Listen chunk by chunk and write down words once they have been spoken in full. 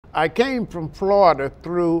I came from Florida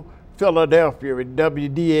through Philadelphia at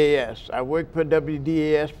WDAS. I worked for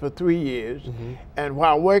WDAS for 3 years. And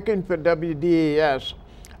while working for WDAS,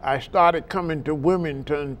 I started coming to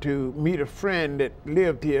Wilmington to meet a friend that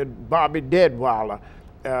lived here, Bobby Deadweiler.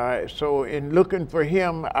 So in looking for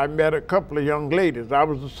him, I met a couple of young ladies. I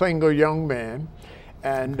was a single young man.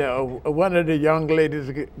 And one of the young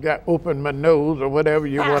ladies got opened my nose, or whatever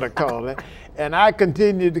you want to call it. And I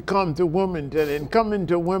continued to come to Wilmington, and coming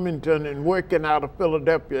to Wilmington and working out of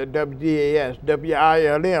Philadelphia at WDAS,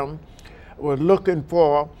 WILM, was looking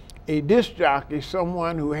for a disc jockey,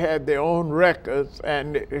 someone who had their own records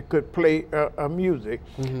and it could play music.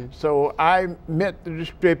 So I met the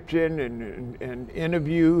description and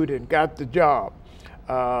interviewed and got the job.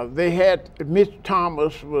 They had, Mitch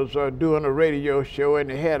Thomas was doing a radio show, and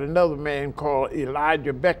they had another man called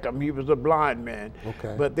Elijah Beckham. He was a blind man.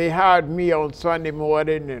 But they hired me on Sunday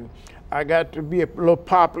morning, and I got to be a little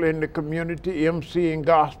popular in the community, emceeing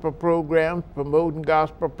gospel programs, promoting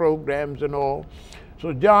gospel programs and all.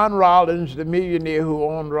 So John Rollins, the millionaire who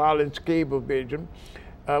owned Rollins Cablevision,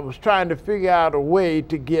 was trying to figure out a way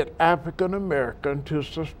to get African American to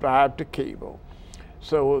subscribe to cable.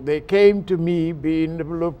 So they came to me, being a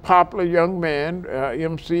little popular young man,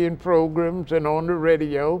 emceeing programs and on the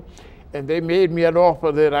radio, and they made me an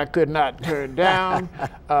offer that I could not turn down.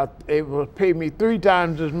 They would pay me 3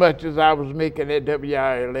 times as much as I was making at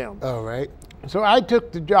WILM. All right. So I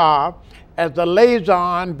took the job as a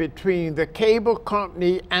liaison between the cable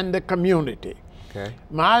company and the community.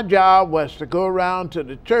 My job was to go around to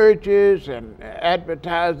the churches and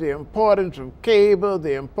advertise the importance of cable,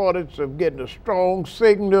 the importance of getting a strong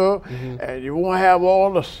signal, and you won't have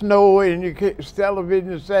all the snow in your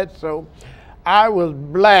television set. So I was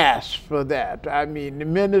blessed for that. I mean, the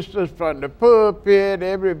ministers from the pulpit,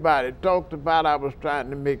 everybody talked about I was trying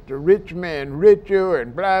to make the rich man richer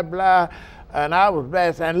and blah, blah. And I was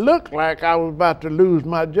blessed, and looked like I was about to lose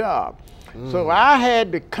my job. So I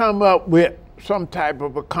had to come up with some type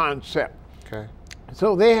of a concept.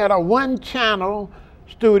 So they had a 1-channel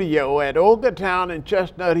studio at Ogletown and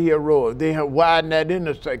Chestnut Hill Road. They have widened that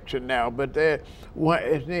intersection now, but they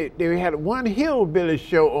had one hillbilly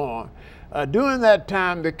show on. During that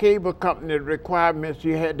time, the cable company requirements,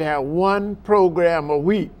 you had to have 1 program a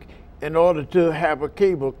week in order to have a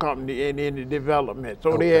cable company in any development.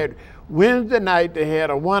 So they had Wednesday night, they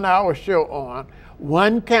had a 1-hour show on,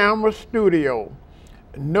 1-camera studio,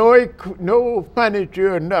 no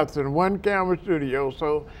furniture or nothing, 1-camera studio.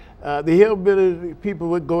 So the hillbilly people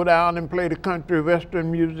would go down and play the country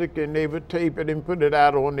western music, and they would tape it and put it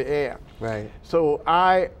out on the air. So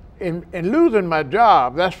in losing my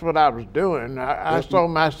job, that's what I was doing. I saw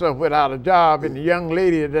myself without a job, and the young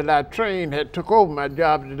lady that I trained had took over my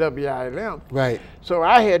job at WILM. So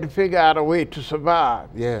I had to figure out a way to survive.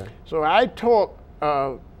 So I talked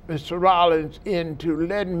Mr. Rollins into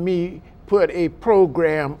letting me put a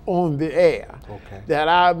program on the air that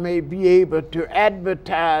I may be able to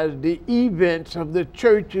advertise the events of the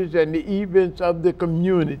churches and the events of the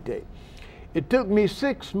community. It took me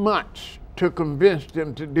 6 months to convince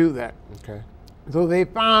them to do that. So they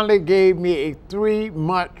finally gave me a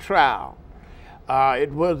 3-month trial.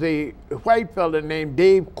 It was a white fellow named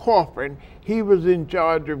Dave Coffin. He was in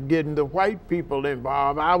charge of getting the white people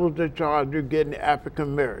involved. I was in charge of getting the African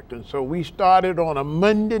Americans. So we started on a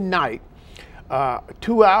Monday night,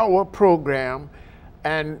 2-hour program,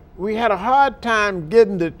 and we had a hard time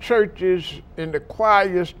getting the churches and the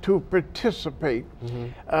choirs to participate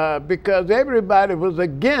because everybody was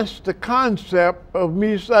against the concept of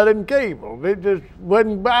me selling cable. They just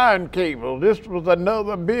wasn't buying cable. This was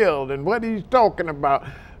another bill, and what he's talking about.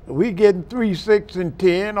 We getting 3, 6, and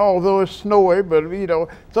 10, although it's snowy, but you know,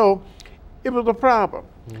 so it was a problem.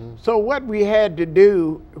 So what we had to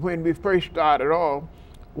do when we first started off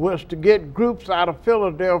was to get groups out of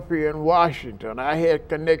Philadelphia and Washington. I had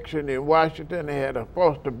connection in Washington. I had a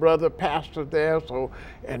foster brother pastor there, so,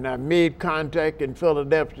 and I made contact in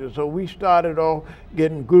Philadelphia. So we started off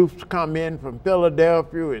getting groups come in from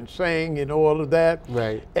Philadelphia and sing and all of that.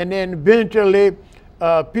 And then eventually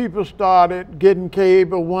people started getting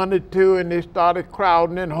cable, 1 or 2, and they started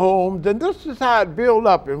crowding in homes. And this is how it built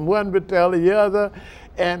up, and one would tell the other.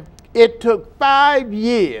 And it took 5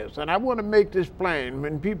 years, and I want to make this plain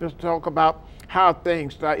when people talk about how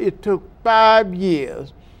things start. It took 5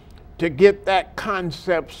 years to get that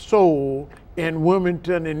concept sold in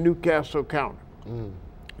Wilmington and Newcastle County.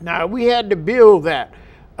 Now, we had to build that.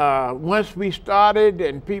 Once we started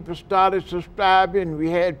and people started subscribing, we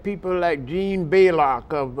had people like Gene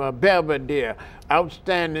Baylock of Belvedere,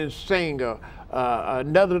 outstanding singer,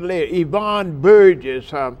 another lady, Yvonne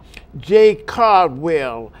Burgess, Jay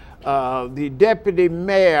Cardwell, the deputy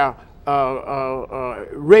mayor,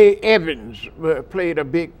 Ray Evans played a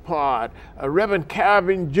big part. Reverend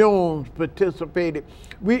Calvin Jones participated.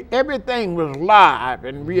 Everything was live,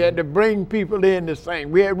 and we had to bring people in to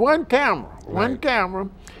sing. We had one camera,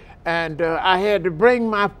 and I had to bring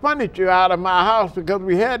my furniture out of my house because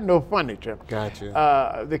we had no furniture.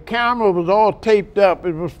 Gotcha. The camera was all taped up.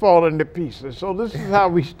 It was falling to pieces. So this is how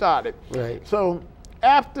we started. Right. So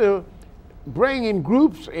after bringing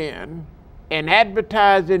groups in and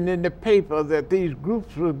advertising in the paper that these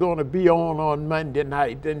groups were going to be on Monday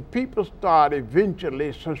night, and people started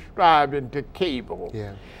eventually subscribing to cable.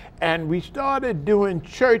 Yeah. And we started doing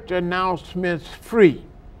church announcements free.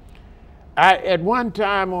 At one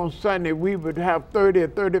time on Sunday, we would have 30 or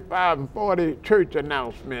 35 and 40 church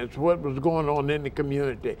announcements, what was going on in the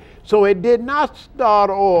community. So it did not start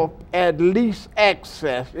off as leased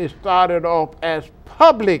access. It started off as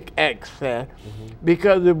public access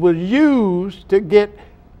because it was used to get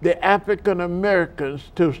the African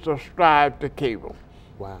Americans to subscribe to cable.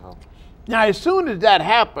 Wow. Now, as soon as that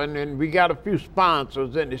happened and we got a few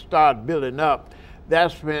sponsors and it started building up,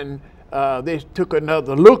 that's when they took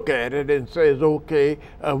another look at it and says, okay,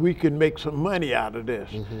 we can make some money out of this.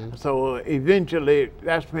 So eventually,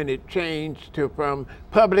 that's when it changed from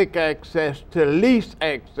public access to leased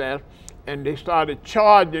access, and they started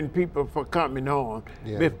charging people for coming on.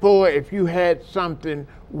 Yeah. Before, if you had something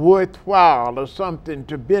worthwhile or something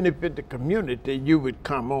to benefit the community, you would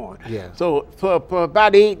come on. Yeah. So for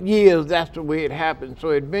about 8 years, that's the way it happened. So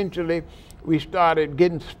eventually, we started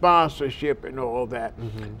getting sponsorship and all that.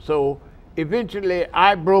 So eventually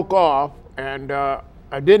I broke off, and I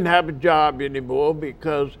didn't have a job anymore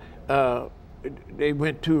because they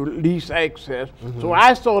went to lease access. So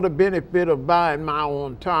I saw the benefit of buying my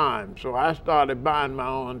own time. So I started buying my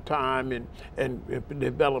own time and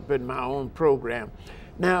developing my own program.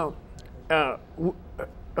 Now, a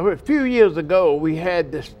few years ago, we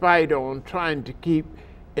had this fight on trying to keep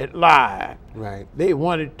it live. Right. They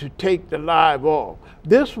wanted to take the live off.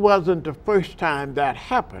 This wasn't the first time that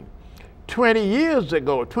happened. 21 years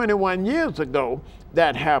ago,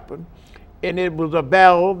 that happened. And it was a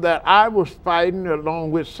battle that I was fighting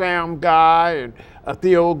along with Sam Guy and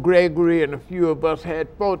Theo Gregory, and a few of us had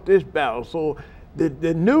fought this battle. So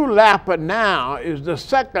the new lapper now is the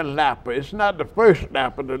second lapper. It's not the first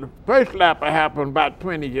lapper. The first lapper happened about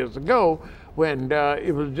 20 years ago, when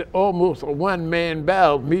it was almost a one-man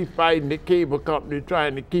battle, me fighting the cable company,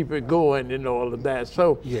 trying to keep it going and all of that.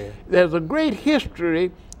 So there's a great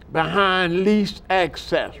history behind leased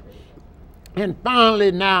access. And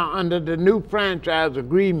finally now, under the new franchise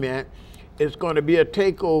agreement, it's going to be a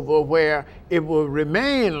takeover where it will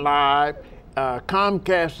remain live.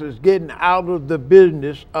 Comcast is getting out of the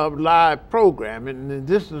business of live programming, and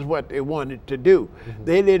this is what they wanted to do.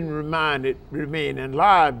 They didn't remain in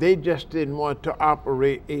live, they just didn't want to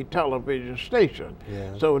operate a television station.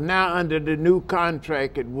 So now under the new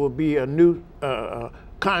contract, it will be a new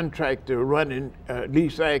contractor running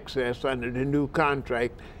lease access under the new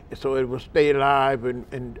contract, so it will stay live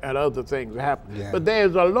and other things happen. But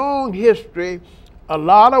there's a long history, a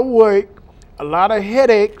lot of work, a lot of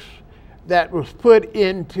headaches that was put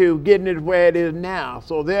into getting it where it is now.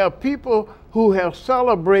 So there are people who have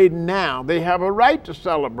celebrated now. They have a right to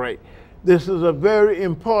celebrate. This is a very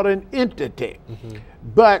important entity.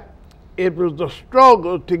 But it was a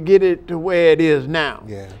struggle to get it to where it is now.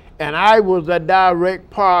 And I was a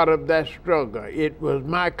direct part of that struggle. It was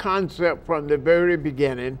my concept from the very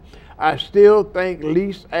beginning. I still think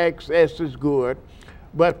leased access is good,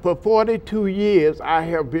 but for 42 years I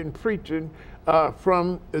have been preaching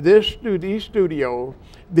from these studios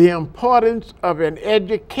the importance of an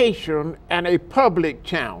education and a public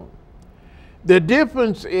channel. The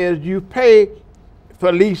difference is you pay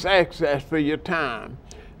for lease access for your time.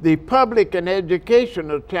 The public and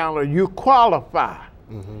educational channel, you qualify.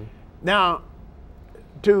 Now,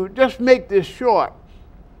 to just make this short,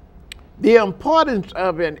 the importance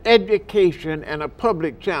of an education and a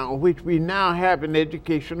public channel, which we now have an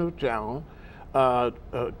educational channel,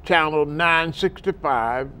 channel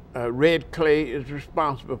 965, Red Clay is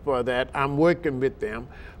responsible for that. I'm working with them.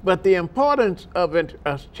 But the importance of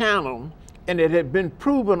a channel, and it has been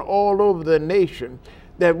proven all over the nation,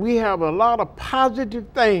 that we have a lot of positive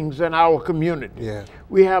things in our community.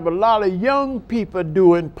 We have a lot of young people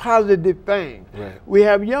doing positive things. We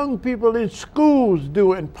have young people in schools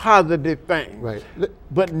doing positive things.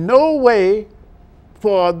 But no way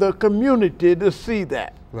for the community to see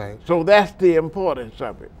that. So that's the importance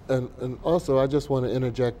of it. And also, I just want to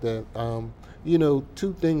interject that you know,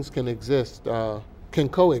 two things can exist, can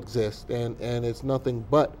coexist, and it's nothing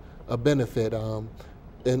but a benefit.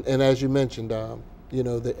 And as you mentioned, you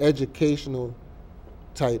know, the educational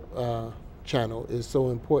type channel is so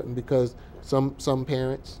important because some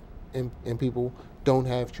parents and people don't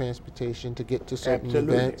have transportation to get to certain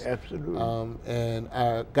events. Absolutely. And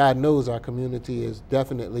God knows our community is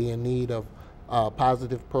definitely in need of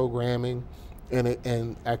positive programming,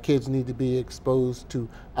 and our kids need to be exposed to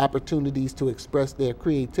opportunities to express their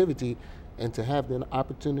creativity, and to have the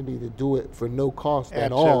opportunity to do it for no cost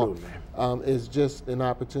at all is just an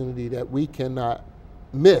opportunity that we cannot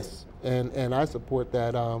miss. And I support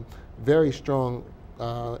that very strong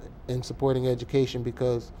in supporting education,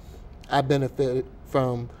 because I benefited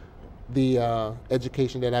from the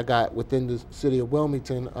education that I got within the city of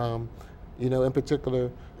Wilmington. You know, in particular,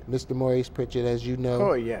 Mr. Maurice Pritchett, as you know.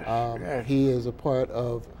 Oh, yes. He is a part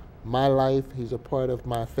of my life. He's a part of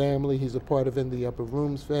my family. He's a part of In the Upper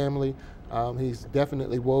Rooms family. He's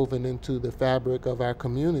definitely woven into the fabric of our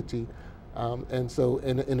community. And so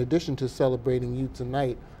in addition to celebrating you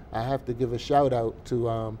tonight, I have to give a shout out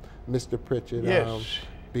to Mr. Pritchett. Yes.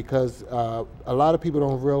 Because a lot of people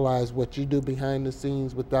don't realize what you do behind the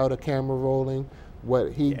scenes without a camera rolling,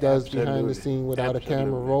 what he does behind the scene without a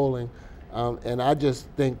camera rolling. And I just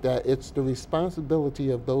think that it's the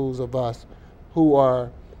responsibility of those of us who are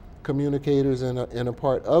communicators and a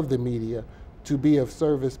part of the media to be of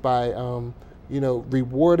service by, you know,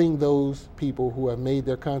 rewarding those people who have made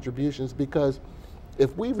their contributions. Because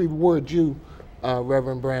if we reward you,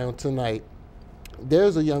 Reverend Brown, tonight,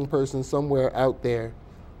 there's a young person somewhere out there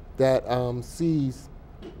that sees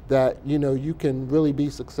that, you know, you can really be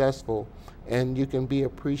successful and you can be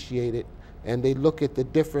appreciated, and they look at the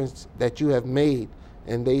difference that you have made,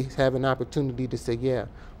 and they have an opportunity to say, yeah,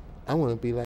 I want to be like